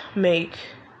least make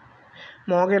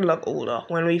Morgan look older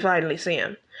when we finally see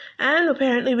him. And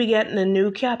apparently we get a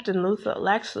new Captain Luthor,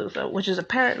 Lex Luthor, which is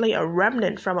apparently a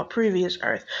remnant from a previous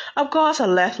Earth. Of course, a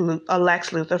Lex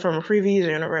Luthor from a previous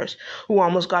universe who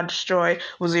almost got destroyed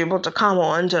was able to come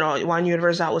on to the one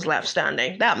universe that was left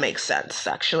standing. That makes sense,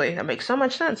 actually. That makes so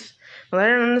much sense. But I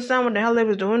didn't understand what the hell they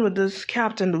was doing with this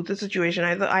Captain Luthor situation.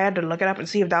 I had to look it up and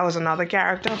see if that was another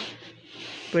character.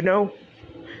 But no.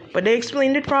 But they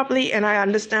explained it properly, and I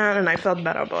understand, and I felt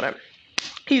better about it.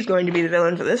 He's going to be the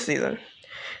villain for this season.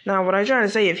 Now, what I'm trying to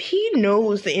say, if he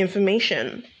knows the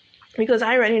information, because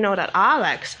I already know that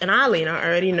Alex and Alina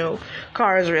already know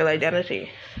Kara's real identity.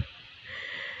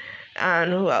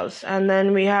 And who else? And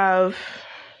then we have,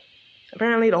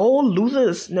 apparently the whole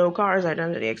Luthors know Kara's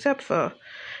identity, except for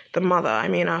the mother. I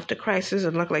mean, after Crisis,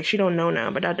 it looked like she don't know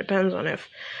now, but that depends on if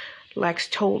Lex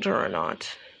told her or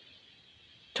not.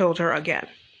 Told her again.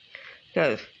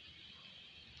 Because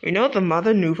we know the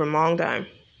mother knew for a long time.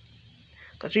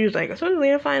 Because she was like, as soon as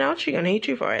Lena find out, she gonna hate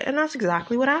you for it. And that's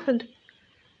exactly what happened.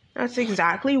 That's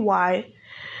exactly why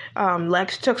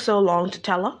Lex took so long to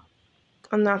tell her.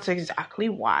 And that's exactly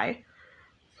why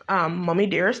Mommy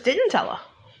Dearest didn't tell her.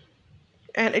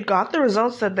 And it got the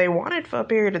results that they wanted for a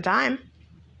period of time.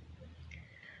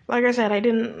 Like I said,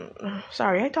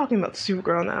 I'm talking about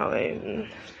Supergirl now.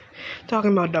 I'm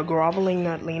talking about the groveling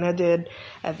that Lena did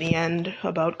at the end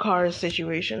about Kara's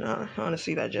situation.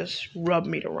 Honestly, that just rubbed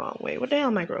me the wrong way. What the hell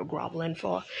am I girl groveling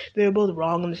for? They were both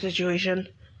wrong in the situation.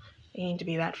 They ain't to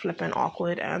be that flippin'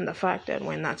 awkward. And the fact that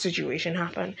when that situation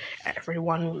happened,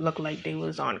 everyone looked like they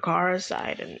was on Kara's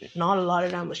side, and not a lot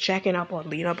of them was checking up on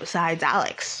Lena besides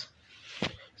Alex.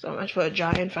 So much for a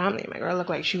giant family. My girl looked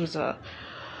like she was a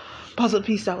puzzle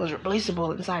piece that was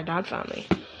replaceable inside that family.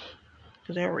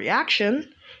 So their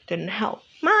reaction didn't help.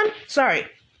 Man, sorry.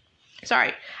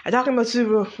 I'm talking about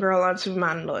Supergirl on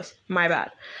Superman and Lois. My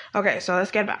bad. Okay, so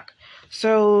let's get back.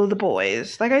 So the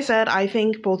boys, like I said, I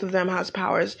think both of them has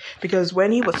powers because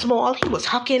when he was small, he was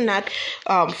hucking that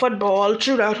football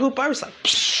through that hoop. I was like,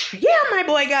 yeah, my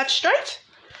boy got straight.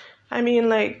 I mean,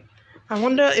 like, I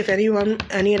wonder if any of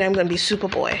them gonna be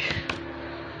Superboy.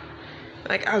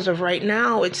 Like, as of right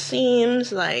now, it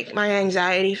seems like my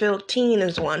anxiety-filled teen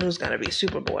is the one who's gonna be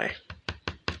Superboy.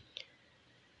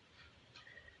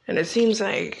 And it seems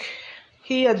like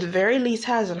he at the very least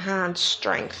has enhanced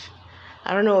strength.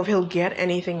 I don't know if he'll get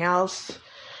anything else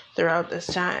throughout this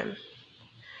time.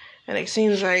 And it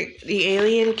seems like the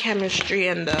alien chemistry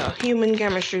and the human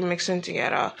chemistry mixing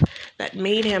together that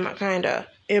made him kind of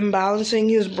imbalancing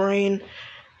his brain,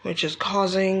 which is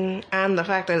causing, and the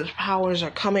fact that his powers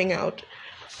are coming out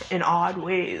in odd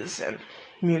ways and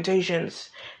mutations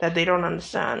that they don't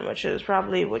understand, which is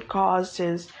probably what caused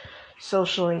his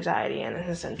social anxiety and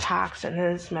his attacks and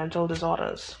his mental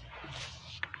disorders.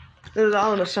 This is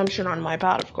all an assumption on my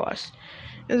part, of course.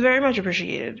 It was very much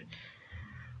appreciated.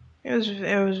 It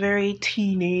was very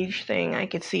teenage thing. I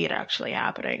could see it actually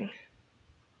happening.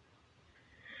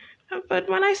 But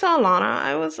when I saw Lana,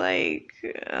 I was like,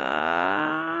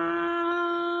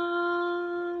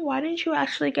 why didn't you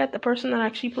actually get the person that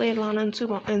actually played Lana in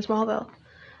Smallville?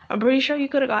 I'm pretty sure you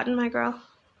could have gotten my girl.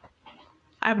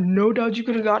 I have no doubt you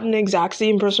could have gotten the exact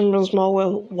same person from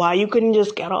Smallville. Why you couldn't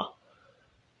just get her?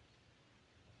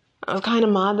 I was kind of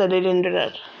mad that they didn't do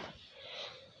that.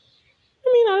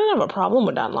 I mean, I didn't have a problem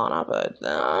with that Lana, but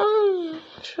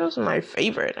she wasn't my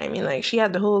favorite. I mean, like, she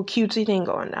had the whole cutesy thing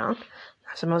going down.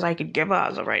 That's the most I could give her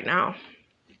as of right now.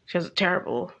 She has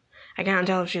I can't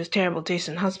tell if she has terrible taste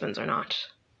in husbands or not.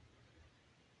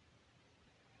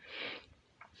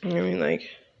 I mean, like,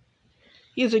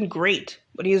 He isn't great,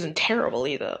 but he isn't terrible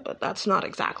either. But that's not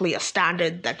exactly a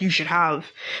standard that you should have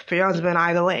for your husband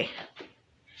either way.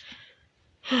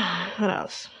 What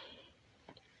else?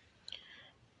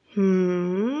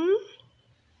 I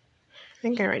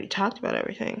think I already talked about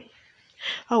everything.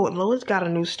 Oh, and Lois got a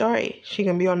new story. She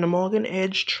can be on the Morgan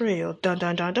Edge Trail. Dun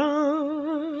dun dun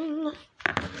dun.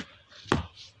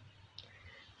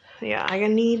 Yeah, I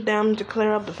need them to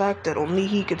clear up the fact that only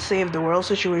he could save the world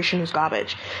situation is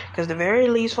garbage. Because the very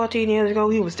least 14 years ago,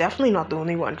 he was definitely not the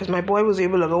only one. Because my boy was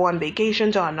able to go on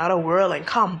vacation to another world and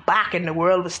come back and the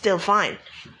world was still fine.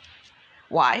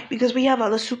 Why? Because we have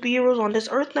other superheroes on this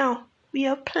earth now. We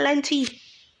have plenty.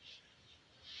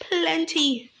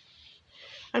 Plenty.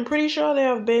 I'm pretty sure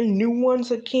there have been new ones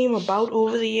that came about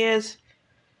over the years.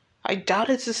 I doubt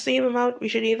it's the same amount. We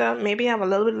should either maybe have a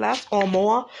little bit less or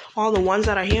more. All the ones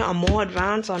that are here are more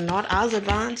advanced or not as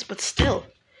advanced, but still,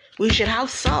 we should have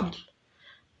some.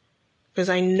 Because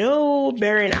I know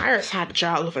Barry and Iris had a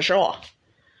child for sure.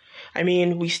 I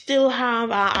mean, we still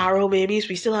have our Arrow babies.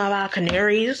 We still have our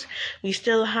Canaries. We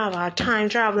still have our time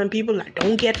traveling people that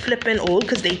don't get flipping old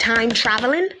because they time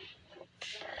traveling.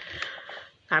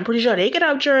 I'm pretty sure they could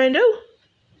have children too.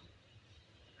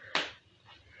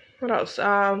 What else?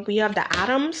 We have the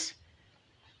Atoms.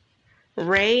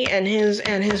 Ray and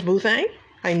his boo thing.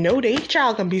 I know their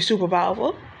child can be super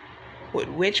powerful with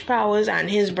witch powers and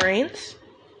his brains.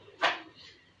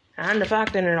 And the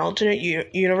fact that in an alternate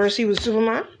universe he was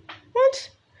Superman. What?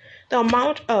 The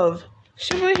amount of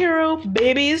superhero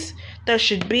babies that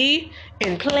should be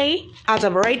in play as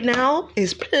of right now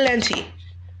is plenty.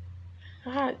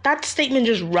 That statement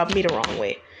just rubbed me the wrong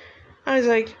way. I was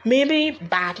like, maybe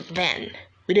back then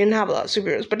we didn't have a lot of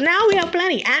superheroes, but now we have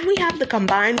plenty, and we have the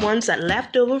combined ones that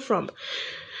left over from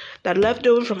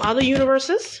other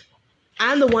universes,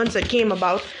 and the ones that came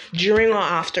about during or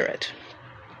after it.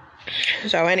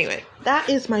 So anyway, that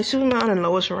is my Superman and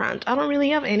Lois rant. I don't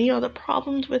really have any other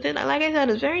problems with it. Like I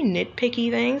said, it's very nitpicky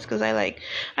things because I like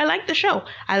the show.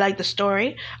 I like the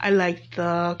story. I like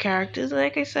the characters.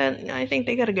 Like I said, I think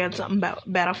they gotta get something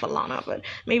better for Lana, but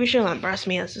maybe she'll impress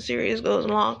me as the series goes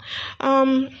along.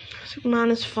 Superman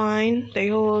is fine. The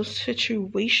whole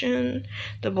situation,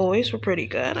 the boys were pretty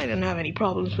good. I didn't have any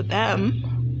problems with them.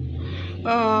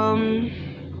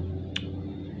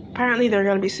 Apparently they're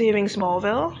gonna be saving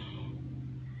Smallville.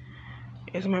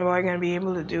 Is my boy going to be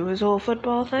able to do his whole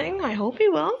football thing? I hope he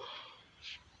will.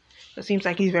 It seems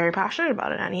like he's very passionate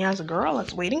about it, and he has a girl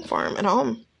that's waiting for him at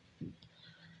home.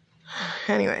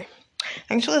 Anyway,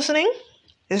 thanks for listening.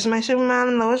 This is my Superman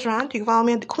and Lois rant. You can follow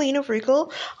me at the Queen of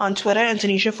Wrinkle on Twitter and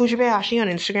Tanisha Fujibayashi on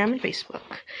Instagram and Facebook.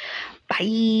 Bye.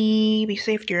 Be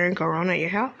safe during Corona,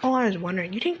 yeah? Oh, I was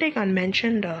wondering, you think they can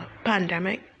mention the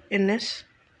pandemic in this?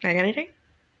 Like anything?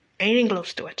 Anything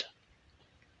close to it?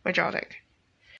 What y'all think?